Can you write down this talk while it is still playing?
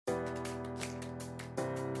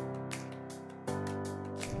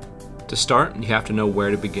To start, you have to know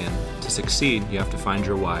where to begin. To succeed, you have to find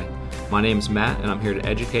your why. My name is Matt, and I'm here to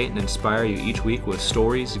educate and inspire you each week with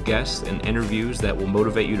stories, guests, and interviews that will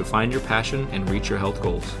motivate you to find your passion and reach your health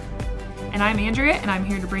goals. And I'm Andrea, and I'm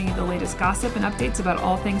here to bring you the latest gossip and updates about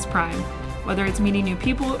all things Prime. Whether it's meeting new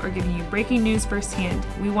people or giving you breaking news firsthand,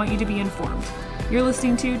 we want you to be informed. You're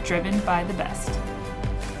listening to Driven by the Best.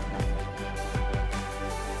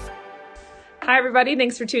 Hi, everybody.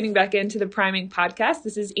 Thanks for tuning back into the Priming Podcast.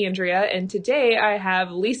 This is Andrea, and today I have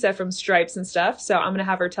Lisa from Stripes and Stuff. So I'm going to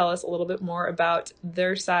have her tell us a little bit more about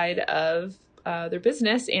their side of their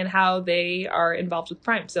business and how they are involved with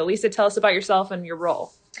Prime. So Lisa, tell us about yourself and your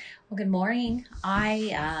role. Well, good morning.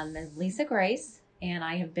 I am Lisa Grace, and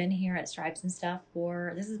I have been here at Stripes and Stuff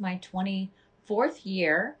this is my 24th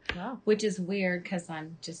year, Wow. Which is weird because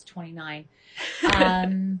I'm just 29.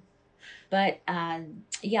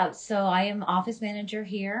 So I am office manager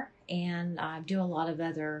here, and I do a lot of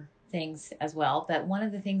other things as well. But one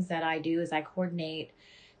of the things that I do is I coordinate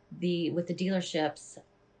with the dealerships,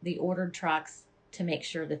 the ordered trucks to make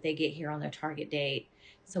sure that they get here on their target date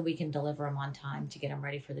so we can deliver them on time to get them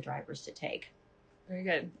ready for the drivers to take. Very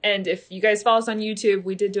good. And if you guys follow us on YouTube,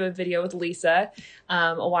 we did do a video with Lisa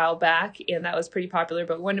a while back, and that was pretty popular,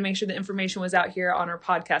 but we wanted to make sure the information was out here on our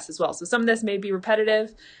podcast as well. So some of this may be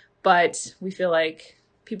repetitive, but we feel like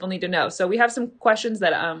people need to know. So we have some questions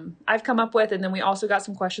that I've come up with, and then we also got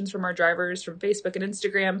some questions from our drivers from Facebook and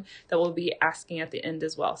Instagram that we'll be asking at the end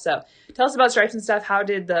as well. So tell us about Stripes and Stuff. How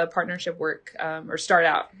did the partnership work or start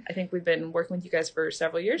out? I think we've been working with you guys for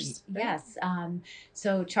several years. Yes.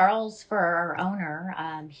 So Charles, for our owner,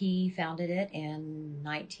 he founded it in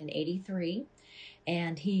 1983,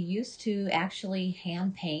 and he used to actually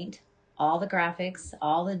hand paint all the graphics,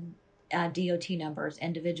 all the DOT numbers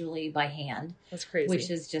individually by hand. That's crazy. Which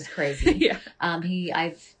is just crazy. Yeah.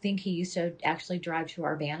 I think he used to actually drive to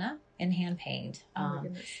Urbana and hand paint. Oh my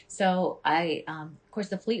goodness. So of course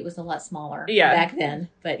the fleet was a lot smaller back then,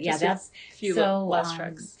 but yeah, just that's a few less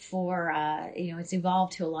trucks. It's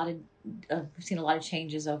evolved to we've seen a lot of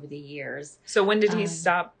changes over the years. So when did he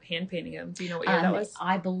stop hand painting them? Do you know what year that was?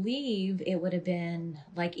 I believe it would have been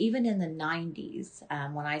like even in the 90s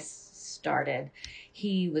when I started.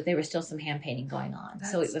 There was still some hand painting going on.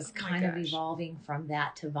 So it was kind of evolving from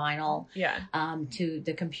that to vinyl, to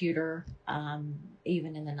the computer.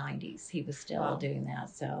 Even in the 90s, he was still doing that.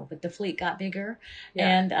 So, but the fleet got bigger,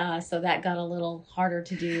 and so that got a little harder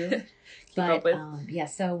to do. But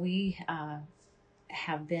so we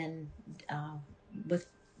have been with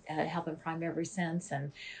helping Prime ever since,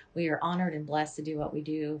 and we are honored and blessed to do what we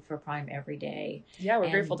do for Prime every day. Yeah, we're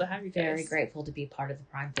grateful to have you guys. Very grateful to be part of the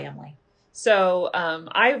Prime family. So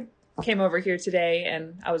I came over here today,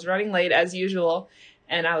 and I was running late as usual.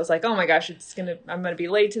 And I was like, oh my gosh, I'm going to be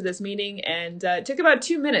late to this meeting. And it took about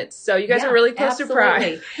 2 minutes. So you guys are really close to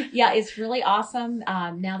Prime. Yeah, it's really awesome.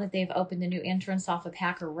 Now that they've opened the new entrance off of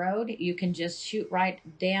Packer Road, you can just shoot right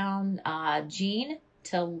down Jean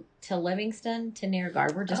to Livingston to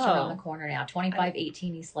Nearguard. We're just around the corner now,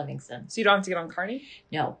 2518 East Livingston. So you don't have to get on Kearney?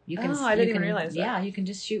 No, you can. Oh, I didn't even realize that. Yeah, you can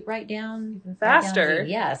just shoot right down. Even faster. Right down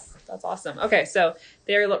yes. That's awesome. Okay, so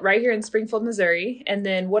they're right here in Springfield, Missouri. And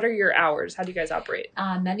then what are your hours? How do you guys operate?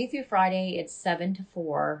 Monday through Friday, it's 7 to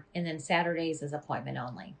 4. And then Saturdays is appointment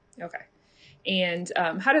only. Okay. And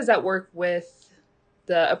how does that work with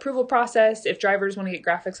the approval process? If drivers want to get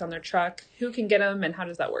graphics on their truck, who can get them and how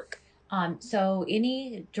does that work? So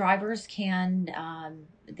any drivers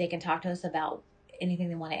they can talk to us about anything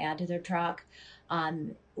they want to add to their truck.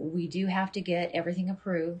 We do have to get everything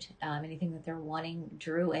approved. Anything that they're wanting,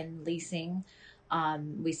 Drew and leasing,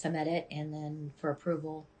 we submit it and then for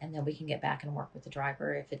approval, and then we can get back and work with the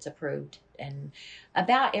driver if it's approved. And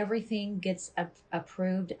about everything gets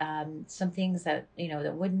approved. Some things that,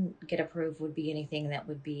 that wouldn't get approved would be anything that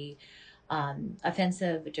would be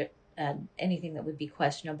offensive, anything that would be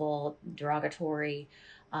questionable, derogatory.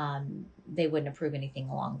 They wouldn't approve anything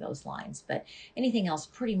along those lines, but anything else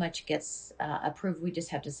pretty much gets approved. We just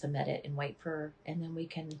have to submit it and and then we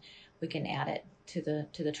can add it to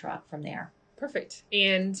the truck from there. Perfect.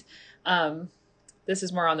 And this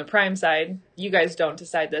is more on the Prime side. You guys don't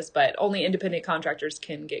decide this, but only independent contractors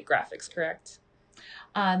can get graphics, correct?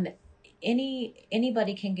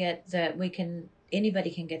 Anybody can get the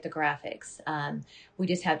graphics. We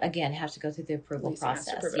just have to go through the approval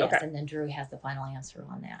process. Yes, okay. And then Drew has the final answer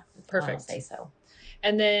on that. Perfect. Say so.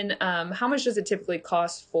 And then how much does it typically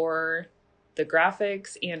cost for the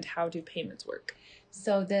graphics, and how do payments work?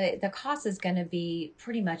 So the cost is going to be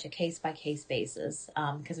pretty much a case-by-case basis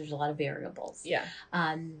because there's a lot of variables. Yeah.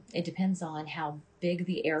 It depends on how big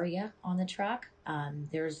the area on the truck.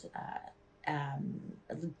 There's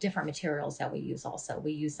different materials that we use also.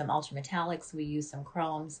 We use some ultra metallics, we use some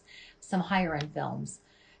chromes, some higher end films.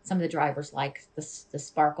 Some of the drivers like the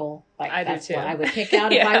sparkle. Like I do that's too. what I would pick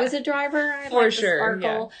out if I was a driver. I'd For like sure, the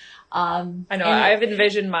sparkle. I know. I've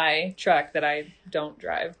envisioned my truck that I don't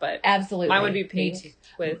drive, but absolutely mine would be pink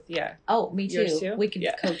with Oh, me too. Yours too? We could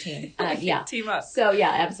co-team. Yeah. team up. So yeah,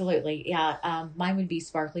 absolutely. Yeah. Mine would be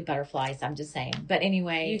sparkly butterflies. I'm just saying. But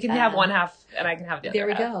anyway, You can have one half, and I can have the other. there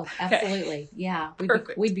we half. go. Absolutely. Yeah.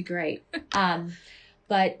 Perfect. We'd be great.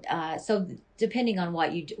 So depending on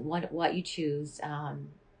what you choose,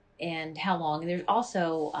 and how long, there's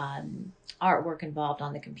also artwork involved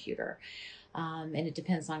on the computer. And it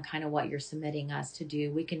depends on kind of what you're submitting us to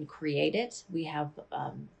do. We can create it. We have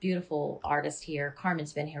beautiful artists here.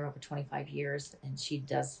 Carmen's been here over 25 years, and she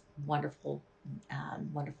does wonderful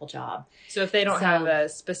job. So if they don't have a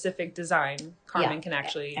specific design, Carmen can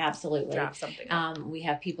actually absolutely draft something up. We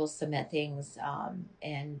have people submit things,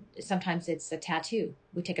 and sometimes it's a tattoo.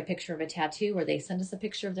 We take a picture of a tattoo, or they send us a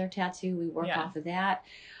picture of their tattoo. We work off of that.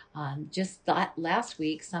 Just last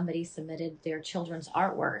week, somebody submitted their children's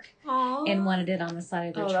artwork and wanted it on the side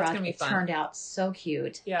of their truck. That's gonna be fun. Turned out so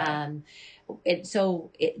cute. Yeah. It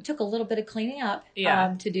took a little bit of cleaning up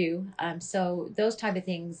to do. So those type of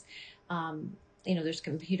things, there's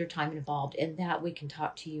computer time involved in that. We can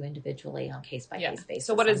talk to you individually on case by case basis.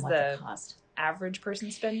 So what is the cost? Average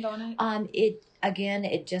person spend on it?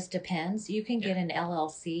 It just depends. You can get an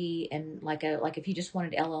LLC, and like if you just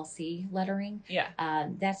wanted LLC lettering,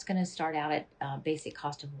 that's going to start out at basic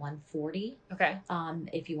cost of $140. Okay.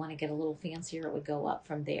 If you want to get a little fancier, it would go up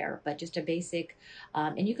from there. But just a basic,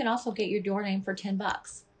 and you can also get your door name for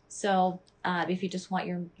 $10. So if you just want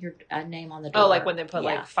your name on the door. Oh, like when they put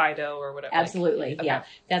like Fido or whatever. Absolutely. Okay. Yeah.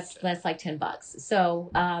 That's like $10.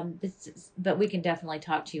 So, but we can definitely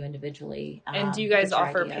talk to you individually. And do you guys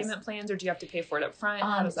offer payment plans, or do you have to pay for it up front?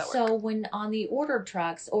 How does that work? So when on the ordered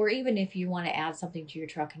trucks, or even if you want to add something to your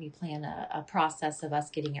truck and you plan a process of us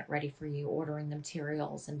getting it ready for you, ordering the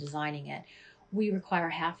materials and designing it, we require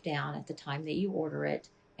half down at the time that you order it.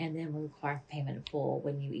 And then we require payment in full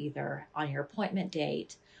when you either on your appointment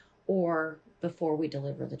date or before we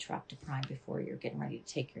deliver the truck to Prime, before you're getting ready to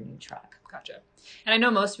take your new truck. Gotcha. And I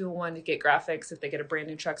know most people want to get graphics if they get a brand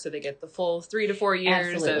new truck, so they get the full 3 to 4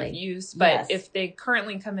 years of use. But if they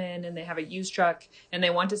currently come in and they have a used truck and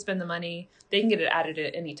they want to spend the money, they can get it added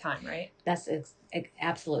at any time, right? That's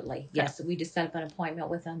absolutely. Okay. Yes. We just set up an appointment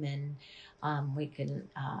with them, and we can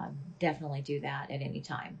definitely do that at any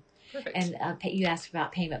time. Perfect. And you asked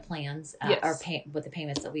about payment plans, or with the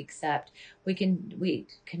payments that we accept. We can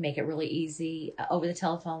make it really easy over the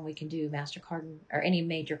telephone. We can do MasterCard or any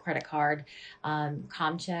major credit card,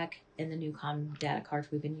 ComCheck, and the new data cards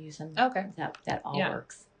we've been using. Okay, that all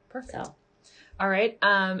works. Perfect. So. All right.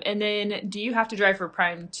 And then do you have to drive for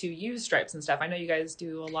Prime to use stripes and stuff? I know you guys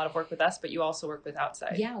do a lot of work with us, but you also work with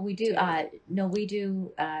outside. Yeah, we do. No, we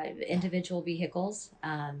do individual vehicles.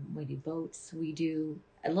 We do boats. We do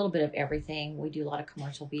a little bit of everything. We do a lot of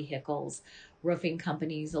commercial vehicles, roofing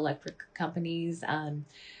companies, electric companies.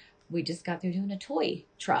 We just got through doing a toy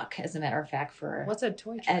truck, as a matter of fact. What's a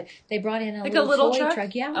toy truck? They brought in a like little toy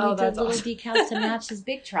truck. Yeah, we did little decals to match his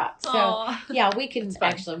big truck. So yeah, we can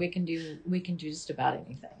do just about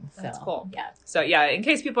anything. So, that's cool. Yeah. So yeah, in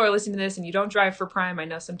case people are listening to this and you don't drive for Prime, I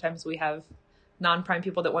know sometimes we have non-Prime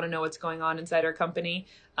people that want to know what's going on inside our company.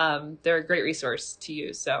 They're a great resource to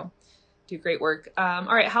use. So. Do great work. All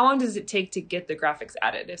right. How long does it take to get the graphics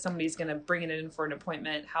added? If somebody's going to bring it in for an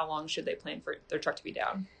appointment, how long should they plan for their truck to be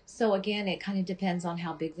down? So again, it kind of depends on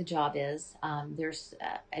how big the job is. And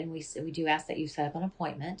we do ask that you set up an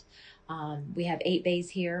appointment. We have 8 bays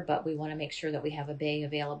here, but we want to make sure that we have a bay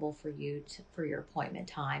available for you for your appointment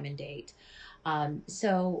time and date. We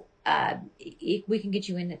can get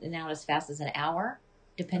you in and out as fast as an hour,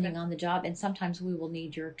 depending on the job. And sometimes we will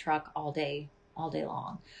need your truck all day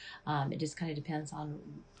long. It just kind of depends on,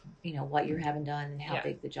 what you're having done and how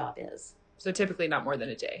big the job is. So typically not more than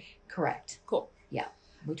a day. Correct. Cool. Yeah.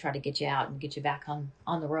 We try to get you out and get you back on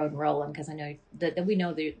the road and rolling, because I know that we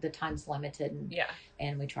know the time's limited,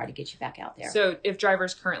 and we try to get you back out there. So if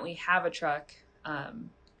drivers currently have a truck,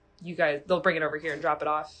 you guys, they'll bring it over here and drop it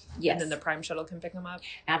off. Yes. And then the Prime shuttle can pick them up.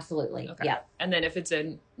 Absolutely. Okay. Yeah. And then if it's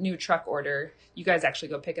a new truck order, you guys actually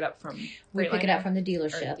go pick it up from We pick it up from the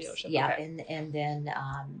dealerships. Yeah. Okay. And then,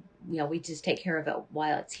 we just take care of it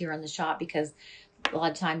while it's here in the shop, because a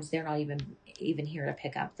lot of times they're not even here to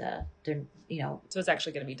pick up So it's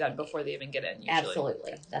actually going to be done before they even get in. Usually.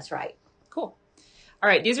 Absolutely. That's right. Cool. All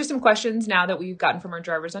right. These are some questions now that we've gotten from our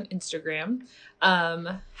drivers on Instagram.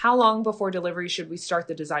 How long before delivery should we start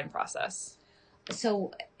the design process?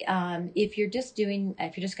 So if you're just going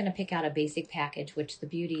to pick out a basic package, which the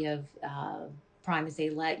beauty of Prime is they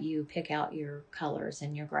let you pick out your colors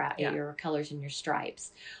and your colors and your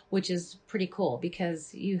stripes, which is pretty cool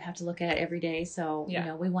because you have to look at it every day. So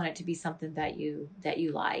we want it to be something that you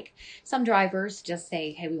like. Some drivers just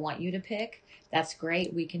say, "Hey, we want you to pick." That's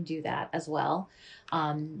great. We can do that as well.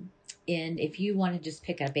 And if you want to just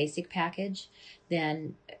pick a basic package,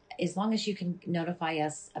 then as long as you can notify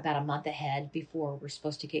us about a month ahead before we're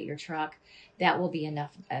supposed to get your truck, that will be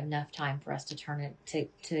enough time for us to turn it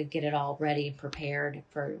to get it all ready and prepared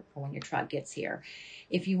for when your truck gets here.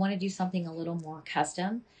 If you want to do something a little more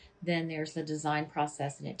custom, then there's the design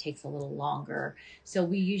process and it takes a little longer. So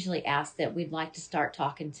we usually ask that we'd like to start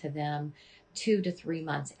talking to them 2 to 3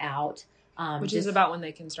 months out. Which is about when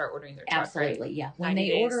they can start ordering their truck. Absolutely, right? Yeah. When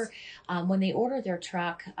they order their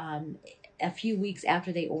truck, a few weeks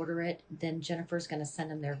after they order it, then Jennifer's going to send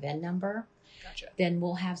them their VIN number. Gotcha. Then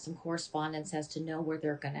we'll have some correspondence as to know where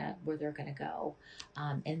they're gonna go,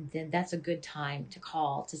 and then that's a good time to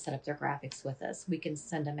call to set up their graphics with us. We can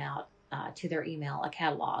send them out to their email a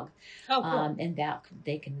catalog, and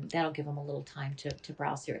that'll give them a little time to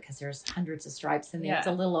browse through it because there's hundreds of stripes in there. It's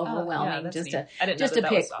a little overwhelming just to pick.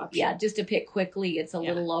 Just to pick quickly, it's a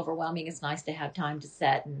little overwhelming. It's nice to have time to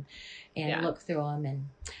set and look through them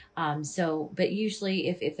but usually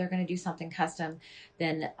if they're going to do something custom,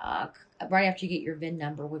 then right after you get your VIN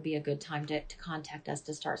number would be a good time to contact us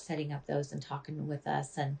to start setting up those and talking with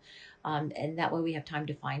us, and that way we have time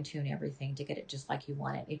to fine tune everything to get it just like you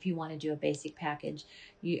want it. If you want to do a basic package,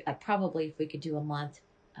 you probably, if we could do a month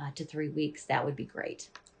to 3 weeks, that would be great.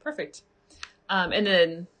 Perfect. And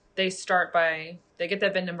then they get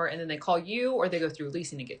that VIN number and then they call you, or they go through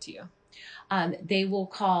leasing to get to you? They will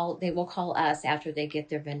call us after they get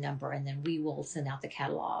their VIN number, and then we will send out the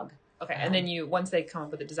catalog. Okay, and then once they come up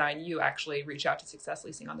with a design, you actually reach out to Success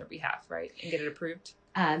Leasing on their behalf, right, and get it approved?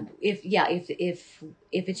 If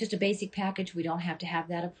it's just a basic package, we don't have to have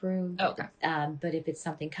that approved. Okay. But if it's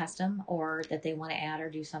something custom or that they want to add or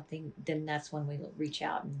do something, then that's when we reach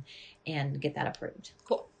out and get that approved.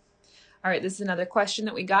 Cool. All right, this is another question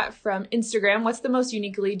that we got from Instagram. What's the most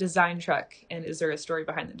uniquely designed truck, and is there a story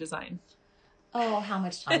behind the design? Oh, how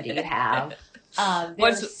much time do you have?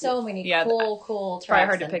 There's so many cool trucks. Probably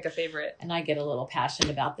hard to pick a favorite. And I get a little passionate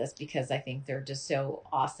about this because I think they're just so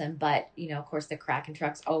awesome. But, of course, the Kraken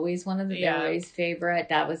truck's always one of the Valerie's favorite.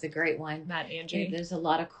 That was a great one. Matt, Angie. There's a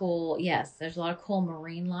lot of cool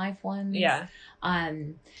marine life ones. Yeah.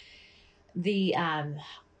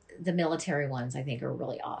 The military ones I think are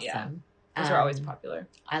really awesome. Yeah. Those are always popular.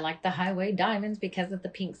 I like the Highway Diamonds because of the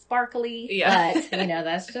pink sparkly. Yeah. But,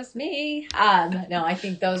 that's just me. No, I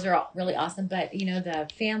think those are really awesome. But, the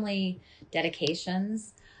family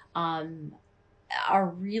dedications are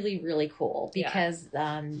really, really cool because,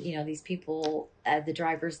 these people, the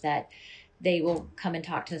drivers that they will come and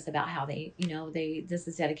talk to us about how this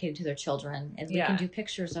is dedicated to their children, and we can do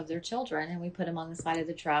pictures of their children and we put them on the side of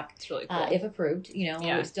the truck. It's really cool. If approved,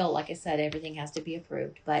 we still, like I said, everything has to be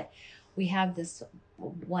approved, but we have this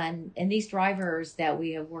one, and these drivers that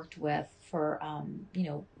we have worked with for,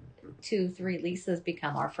 2-3 leases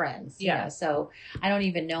become our friends. So I don't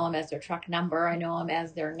even know them as their truck number. I know them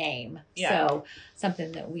as their name. Yeah. So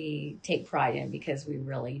something that we take pride in because we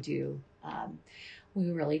really do.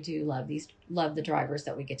 We really do love the drivers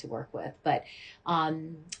that we get to work with. But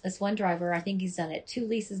this one driver, I think he's done it 2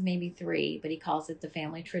 leases, maybe 3, but he calls it the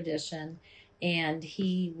family tradition. And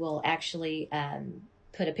he will actually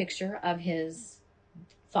put a picture of his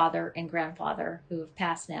father and grandfather who have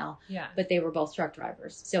passed now. Yeah. But they were both truck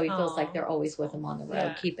drivers. So he feels like they're always with him on the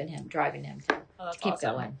road, driving him to keep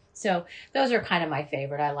going. So those are kind of my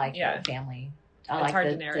favorite. I like the family. It's hard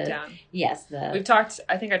to narrow it down. Yes.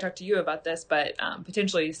 I think I talked to you about this, but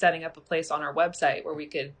potentially setting up a place on our website where we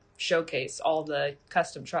could showcase all the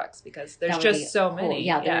custom trucks because there's just so many.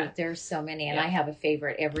 Yeah, there's so many. And I have a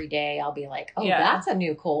favorite every day. I'll be like, that's a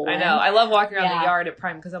new cool one. I know. I love walking around the yard at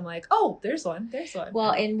Prime because I'm like, oh, there's one.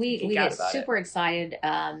 Well, and we get super excited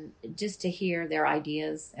just to hear their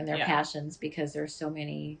ideas and their passions because there's so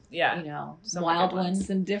many, wild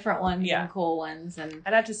ones and different ones and cool ones. And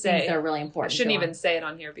I'd have to say they're really important. I shouldn't even say it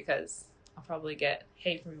on here because I'll probably get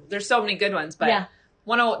hate from people. There's so many good ones, but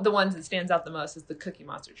one of the ones that stands out the most is the Cookie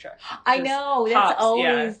Monster truck. I know. That's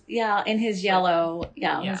always, in his yellow,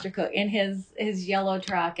 Mr. Cook, in his yellow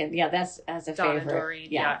truck. And that's as a Dawn favorite. And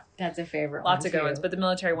Doreen, That's a favorite Lots one, of good too. ones, but the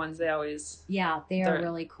military ones, they always... Yeah, they are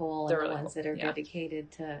really cool. they're And the really ones cool. that are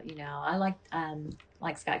dedicated to, I like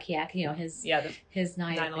Scott Kiak, his his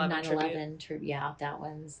 9/11 tribute. Yeah, that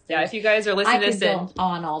one's... Yeah, if you guys are listening to this... I could go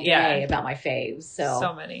on all day about my faves.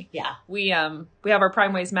 So many. Yeah. We have our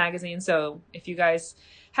Prime Ways magazine, so if you guys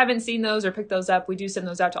haven't seen those or picked those up, we do send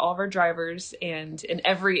those out to all of our drivers, and in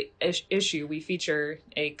every issue we feature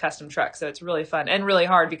a custom truck. So it's really fun and really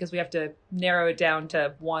hard because we have to narrow it down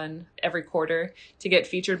to one every quarter to get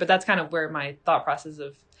featured. But that's kind of where my thought process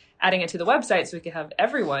of adding it to the website, so we can have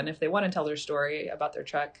everyone, if they want to tell their story about their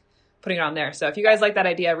truck, putting it on there. So if you guys like that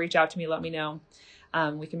idea, reach out to me, let me know.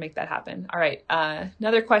 We can make that happen. All right.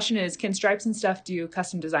 Another question is, can Stripes and Stuff do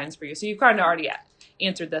custom designs for you? So you've kind of already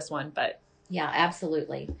answered this one, but... Yeah,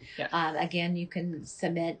 absolutely. Yeah. Again, you can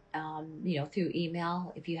submit, through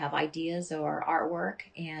email if you have ideas or artwork,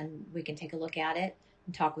 and we can take a look at it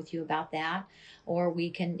and talk with you about that. Or we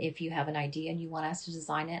can, if you have an idea and you want us to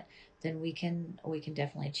design it, then we can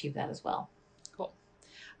definitely achieve that as well. Cool.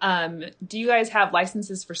 Do you guys have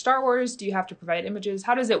licenses for Star Wars? Do you have to provide images?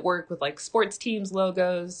 How does it work with like sports teams,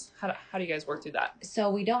 logos? How do you guys work through that? So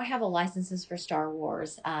we don't have a licenses for Star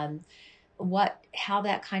Wars. How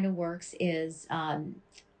that kind of works is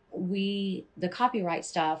the copyright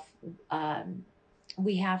stuff,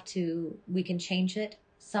 we can change it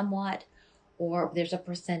somewhat, or there's a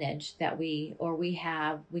percentage that we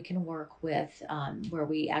can work with where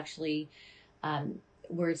we actually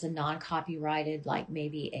where it's a non-copyrighted, like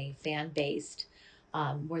maybe a fan-based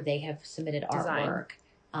where they have submitted artwork.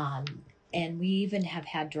 And we even have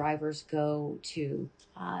had drivers go to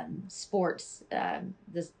sports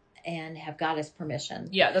and have got us permission.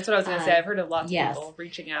 Yeah, that's what I was going to say. I've heard of lots of people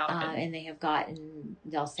reaching out. And they have gotten,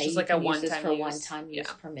 they'll say just you like can a use this one-time for use. one-time use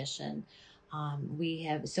permission. We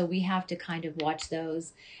have to kind of watch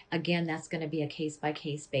those. Again, that's going to be a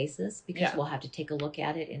case-by-case basis because we'll have to take a look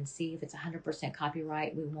at it and see if it's 100%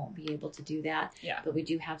 copyright. We won't be able to do that. Yeah. But we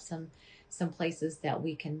do have some places that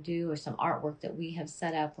we can do, or some artwork that we have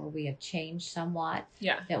set up or we have changed somewhat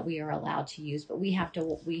that we are allowed to use. But we have to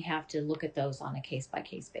look at those on a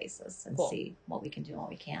case-by-case basis and see what we can do and what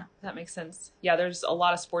we can't. That makes sense. Yeah, there's a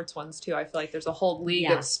lot of sports ones too. I feel like there's a whole league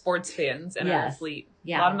of sports fans in our fleet.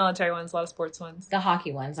 Yeah. A lot of military ones, a lot of sports ones. The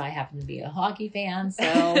hockey ones, I happen to be a hockey fan,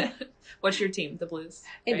 so... What's your team? The Blues?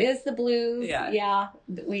 It is the Blues. Yeah.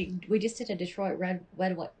 We just did a Detroit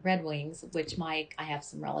Red Wings, which I have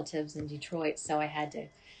some relatives in Detroit, so I had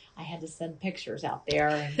to send pictures out there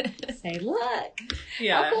and say, look,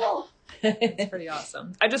 how cool. It's pretty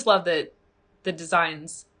awesome. I just love that the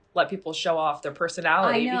designs let people show off their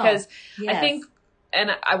personality. I know. Because I think,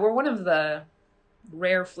 we're one of the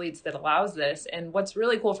rare fleets that allows this. And what's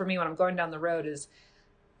really cool for me when I'm going down the road is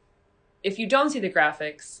if you don't see the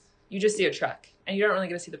graphics, you just see a truck and you don't really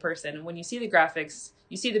get to see the person. And when you see the graphics,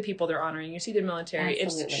 you see the people they're honoring, you see the military.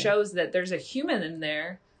 Absolutely. It shows that there's a human in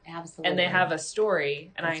there. Absolutely. And they have a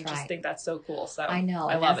story. And that's just think that's so cool. So I know.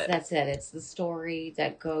 I love it. That's it. It's the story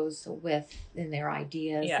that goes in their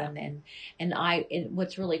ideas. Yeah. And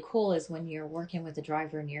what's really cool is when you're working with the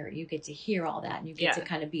driver and you get to hear all that and you get to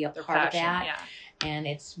kind of be a part of that. Yeah. And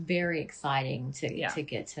it's very exciting to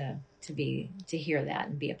get to hear that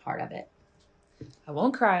and be a part of it. I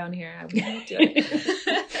won't cry on here. I won't do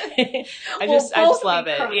it. I just love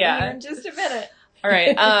it. Yeah. In just a minute. All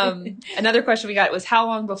right. Another question we got was how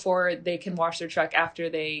long before they can wash their truck after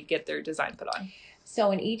they get their design put on? So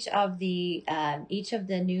in each of the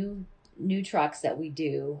new trucks that we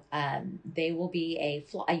do, they will be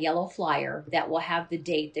a yellow flyer that will have the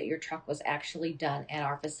date that your truck was actually done at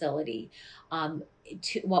our facility.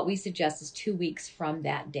 What we suggest is 2 weeks from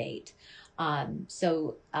that date.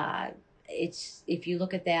 It's, if you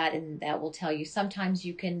look at that, and that will tell you, sometimes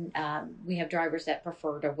you can, we have drivers that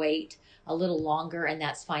prefer to wait a little longer, and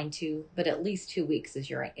that's fine too, but at least 2 weeks is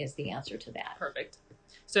the answer to that. Perfect.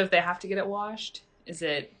 So if they have to get it washed, it's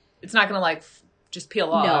not going to just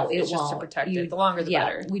peel off. No, it it's won't. Just to protect it. The longer the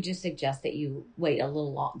better. We just suggest that you wait a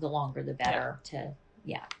little the longer the better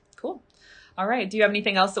Cool. All right. Do you have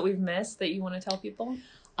anything else that we've missed that you want to tell people?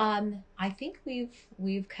 I think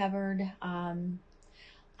we've covered,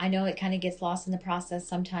 I know it kind of gets lost in the process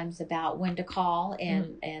sometimes about when to call,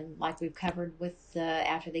 and like we've covered with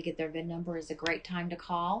after they get their VIN number is a great time to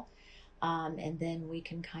call, and then we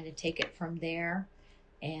can kind of take it from there,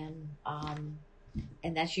 and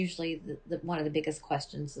that's usually the one of the biggest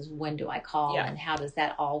questions is when do I call and how does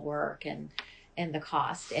that all work and the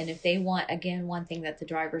cost. And if they want, again, one thing that the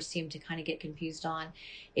drivers seem to kind of get confused on,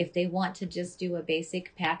 if they want to just do a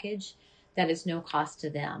basic package, that is no cost to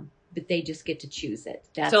them. But they just get to choose it.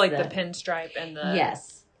 That's so the pinstripe and the...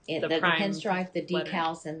 Yes. The prime pinstripe, the lettering.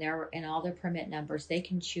 decals, and all their permit numbers. They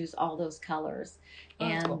can choose all those colors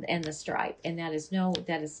and cool. and the stripe, and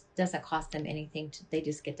doesn't cost them anything. They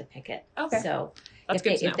just get to pick it. Okay. So That's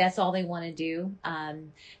good to know. if that's all they want to do,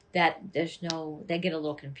 they get a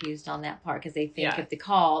little confused on that part because they think if they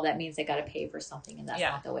call, that means they got to pay for something, and that's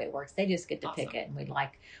not the way it works. They just get to pick it, and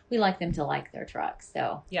we like them to like their trucks.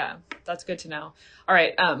 So yeah, that's good to know. All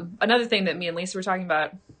right. Another thing that me and Lisa were talking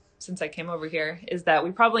about since I came over here is that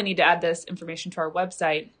we probably need to add this information to our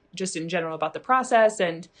website just in general about the process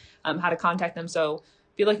and how to contact them. So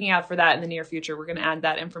be looking out for that in the near future. We're going to add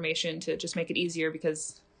that information to just make it easier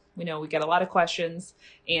because we know we get a lot of questions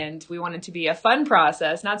and we want it to be a fun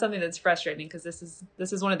process, not something that's frustrating, because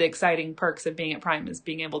this is one of the exciting perks of being at Prime is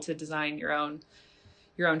being able to design your own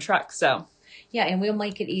truck. So yeah, and we'll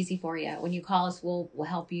make it easy for you. When you call us, we'll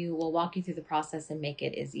help you. We'll walk you through the process and make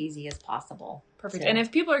it as easy as possible. Perfect. So, and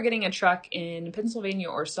if people are getting a truck in Pennsylvania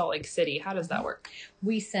or Salt Lake City, how does that work?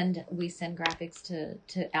 We send graphics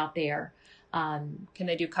to out there. Can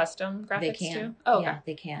they do custom graphics they can. too? Oh, okay. Yeah,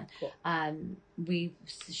 they can. Cool. We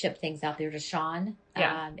ship things out there to Sean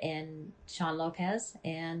and Sean Lopez,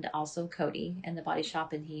 and also Cody in the body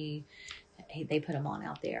shop, and they put them on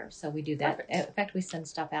out there. So we do that. Perfect. In fact, we send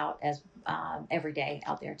stuff out as every day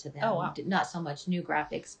out there to them. Oh, wow. Not so much new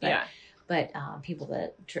graphics, but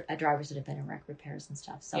people drivers that have been in wreck repairs and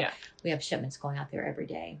stuff. So we have shipments going out there every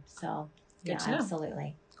day. So good to know.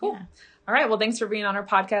 Absolutely. Cool. Yeah. All right. Well, thanks for being on our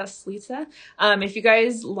podcast, Lisa. If you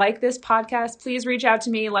guys like this podcast, please reach out to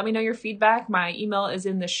me. Let me know your feedback. My email is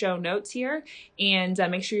in the show notes here. And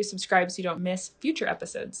make sure you subscribe so you don't miss future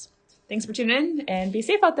episodes. Thanks for tuning in, and be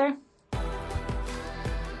safe out there.